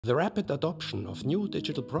The rapid adoption of new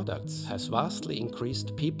digital products has vastly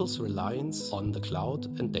increased people's reliance on the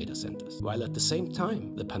cloud and data centers, while at the same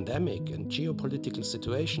time, the pandemic and geopolitical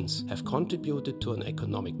situations have contributed to an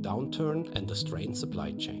economic downturn and a strained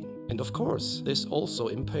supply chain. And of course, this also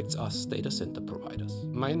impacts us data center providers.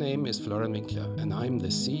 My name is Florian Winkler, and I'm the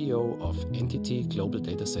CEO of Entity Global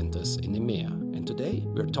Data Centers in EMEA. And today,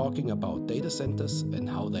 we're talking about data centers and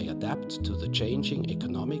how they adapt to the changing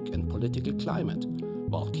economic and political climate,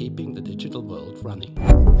 while keeping the digital world running.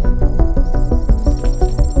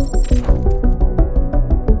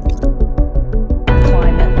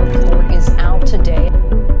 Climate report is out today.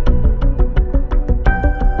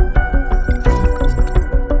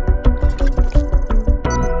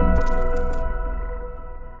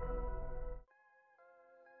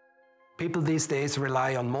 People these days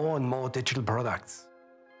rely on more and more digital products.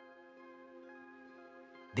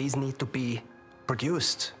 These need to be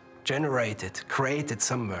produced, generated, created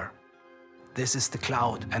somewhere. This is the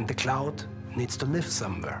cloud, and the cloud needs to live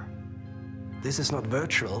somewhere. This is not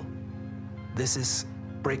virtual, this is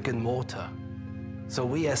brick and mortar. So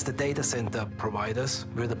we as the data center providers,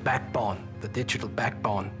 we're the backbone, the digital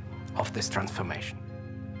backbone of this transformation.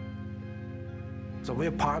 So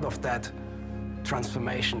we're part of that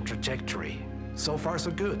transformation trajectory. So far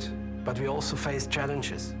so good, but we also face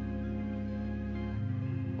challenges.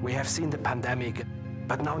 We have seen the pandemic,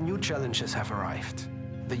 but now new challenges have arrived.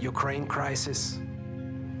 The Ukraine crisis,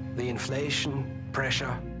 the inflation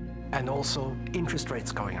pressure, and also interest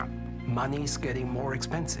rates going up. Money is getting more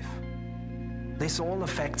expensive. This all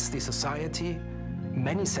affects the society,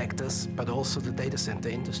 many sectors, but also the data center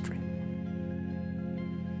industry.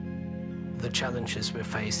 The challenges we're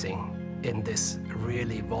facing in this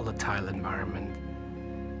really volatile environment,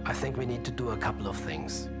 I think we need to do a couple of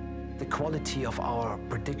things. The quality of our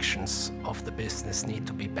predictions of the business need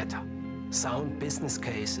to be better. Sound business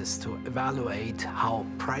cases to evaluate how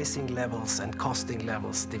pricing levels and costing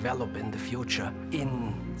levels develop in the future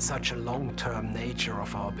in such a long-term nature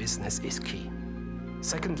of our business is key.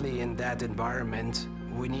 Secondly, in that environment,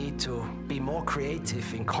 we need to be more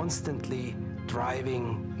creative in constantly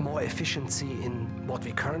driving more efficiency in what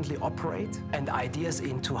we currently operate and ideas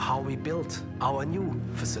into how we build our new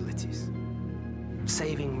facilities.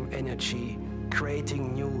 Saving energy,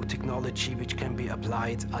 creating new technology which can be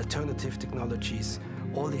applied, alternative technologies,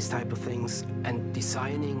 all these type of things, and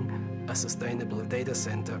designing a sustainable data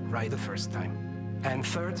center right the first time. And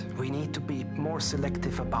third, we need to be more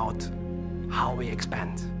selective about how we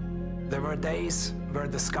expand. There were days where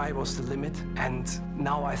the sky was the limit, and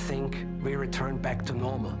now I think we return back to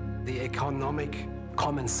normal. The economic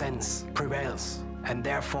common sense prevails, and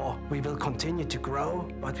therefore we will continue to grow,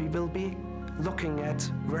 but we will be looking at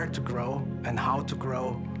where to grow and how to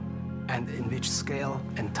grow and in which scale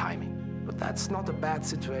and timing. But that's not a bad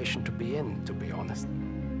situation to be in, to be honest.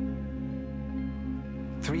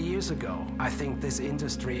 3 years ago, I think this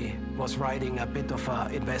industry was riding a bit of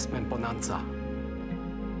an investment bonanza.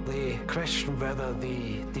 The question whether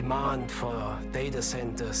the demand for data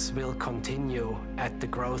centers will continue at the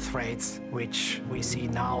growth rates which we see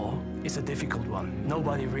now is a difficult one.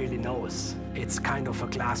 Nobody really knows. It's kind of a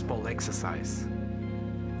glass ball exercise.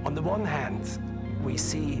 On the one hand, we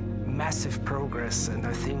see massive progress, and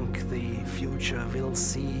I think the future will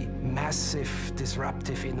see massive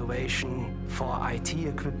disruptive innovation for IT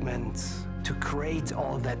equipment to create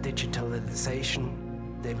all that digitalization.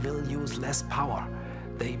 They will use less power.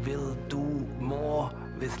 They will do more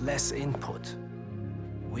with less input.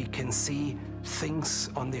 We can see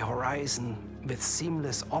things on the horizon with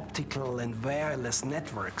seamless optical and wireless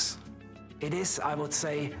networks. It is, I would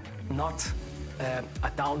say, not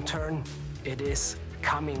a downturn. It is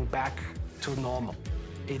coming back to normal.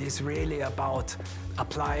 It is really about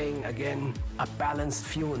applying, again, a balanced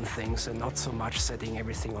view on things and not so much setting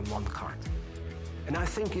everything on one card. And I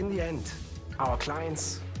think in the end, our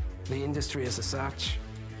clients, the industry as such,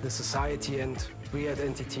 the society, and we at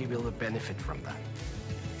Entity will benefit from that.